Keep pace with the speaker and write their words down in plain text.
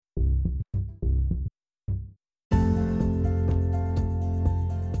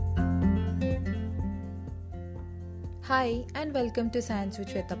Hi, and welcome to Science with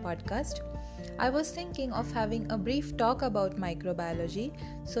Shweta podcast. I was thinking of having a brief talk about microbiology,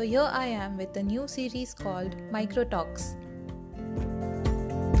 so here I am with a new series called Microtalks.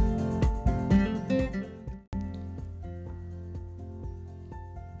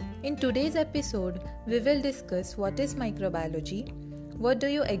 In today's episode, we will discuss what is microbiology, what do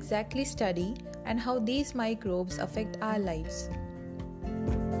you exactly study, and how these microbes affect our lives.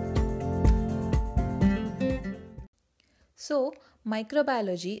 So,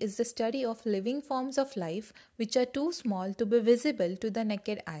 microbiology is the study of living forms of life which are too small to be visible to the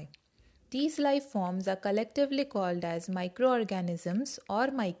naked eye. These life forms are collectively called as microorganisms or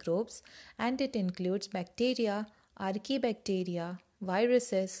microbes, and it includes bacteria, archaebacteria,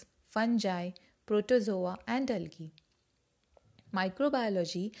 viruses, fungi, protozoa, and algae.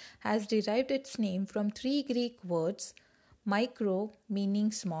 Microbiology has derived its name from three Greek words: micro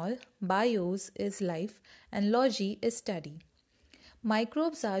meaning small, bios is life, and logy is study.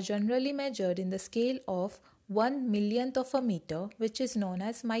 Microbes are generally measured in the scale of 1 millionth of a meter, which is known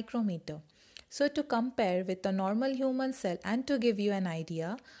as micrometer. So, to compare with a normal human cell and to give you an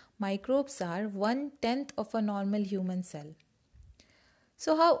idea, microbes are 1/10 of a normal human cell.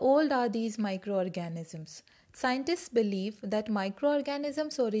 So, how old are these microorganisms? Scientists believe that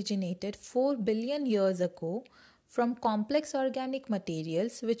microorganisms originated 4 billion years ago from complex organic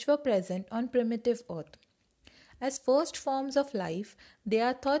materials which were present on primitive Earth. As first forms of life, they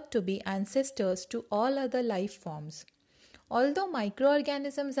are thought to be ancestors to all other life forms. Although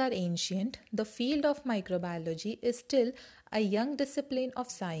microorganisms are ancient, the field of microbiology is still a young discipline of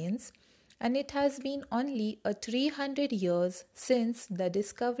science, and it has been only 300 years since the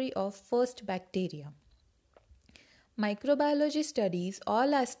discovery of first bacteria. Microbiology studies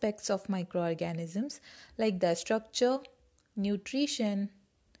all aspects of microorganisms like their structure, nutrition,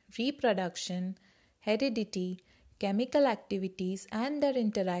 reproduction, heredity, chemical activities, and their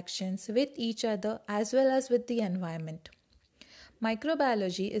interactions with each other as well as with the environment.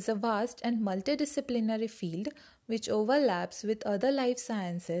 Microbiology is a vast and multidisciplinary field which overlaps with other life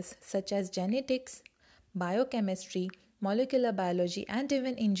sciences such as genetics, biochemistry, molecular biology, and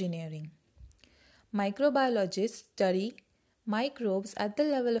even engineering. Microbiologists study microbes at the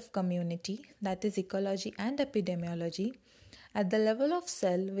level of community, that is, ecology and epidemiology, at the level of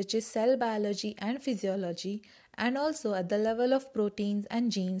cell, which is cell biology and physiology, and also at the level of proteins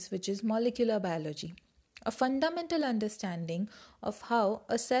and genes, which is molecular biology. A fundamental understanding of how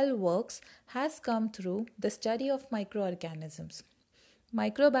a cell works has come through the study of microorganisms.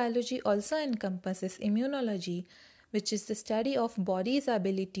 Microbiology also encompasses immunology, which is the study of body's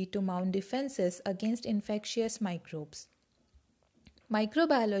ability to mount defenses against infectious microbes.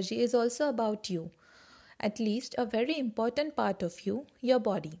 Microbiology is also about you, at least a very important part of you, your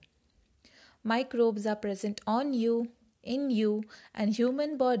body. Microbes are present on you, in you, and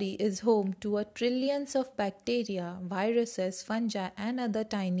human body is home to a trillions of bacteria, viruses, fungi, and other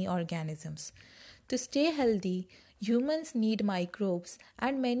tiny organisms. To stay healthy, humans need microbes,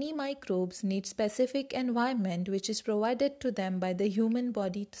 and many microbes need specific environment which is provided to them by the human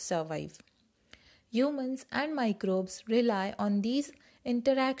body to survive. Humans and microbes rely on these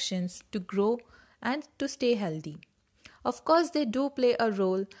interactions to grow and to stay healthy. Of course, they do play a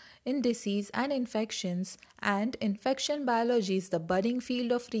role in disease and infections, and infection biology is the budding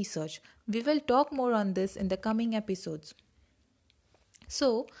field of research. We will talk more on this in the coming episodes.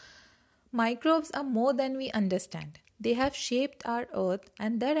 So, microbes are more than we understand. They have shaped our earth,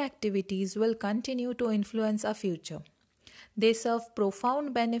 and their activities will continue to influence our future. They serve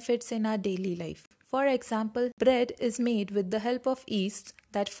profound benefits in our daily life. For example, bread is made with the help of yeasts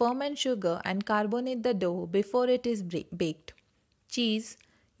that ferment sugar and carbonate the dough before it is baked. Cheese,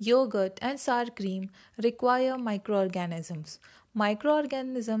 yogurt, and sour cream require microorganisms.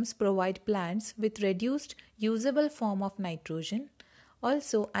 Microorganisms provide plants with reduced usable form of nitrogen.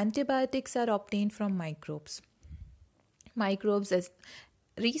 Also, antibiotics are obtained from microbes. Microbes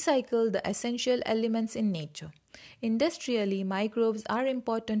recycle the essential elements in nature. Industrially, microbes are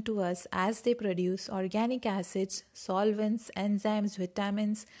important to us as they produce organic acids, solvents, enzymes,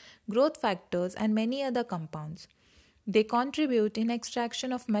 vitamins, growth factors, and many other compounds. They contribute in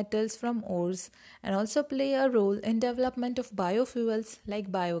extraction of metals from ores and also play a role in development of biofuels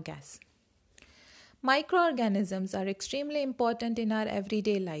like biogas. Microorganisms are extremely important in our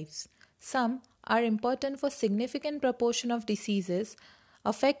everyday lives. Some are important for significant proportion of diseases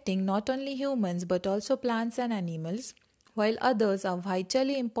affecting not only humans but also plants and animals, while others are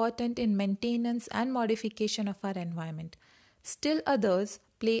vitally important in maintenance and modification of our environment. Still others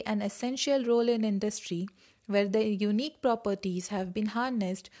play an essential role in industry where their unique properties have been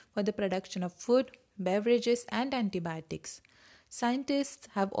harnessed for the production of food, beverages, and antibiotics. Scientists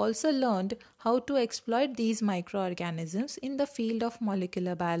have also learned how to exploit these microorganisms in the field of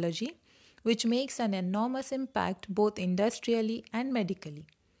molecular biology, which makes an enormous impact both industrially and medically.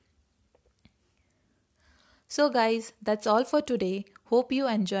 So, guys, that's all for today. Hope you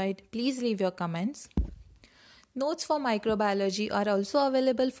enjoyed. Please leave your comments. Notes for microbiology are also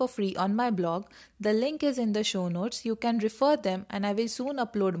available for free on my blog. The link is in the show notes. You can refer them and I will soon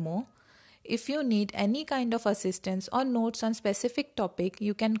upload more. If you need any kind of assistance or notes on specific topic,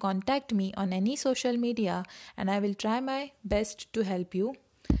 you can contact me on any social media and I will try my best to help you.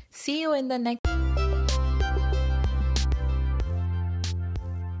 See you in the next.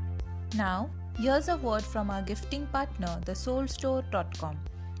 Now, here's a word from our gifting partner, thesoulstore.com.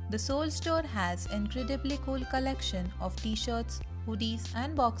 The Soul Store has incredibly cool collection of t-shirts, hoodies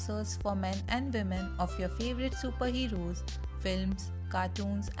and boxers for men and women of your favorite superheroes, films,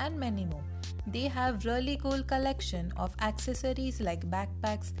 cartoons and many more. They have really cool collection of accessories like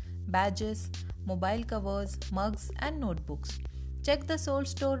backpacks, badges, mobile covers, mugs and notebooks. Check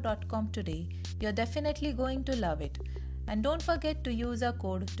thesoulstore.com today. You're definitely going to love it. And don't forget to use our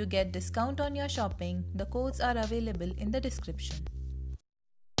code to get discount on your shopping. The codes are available in the description.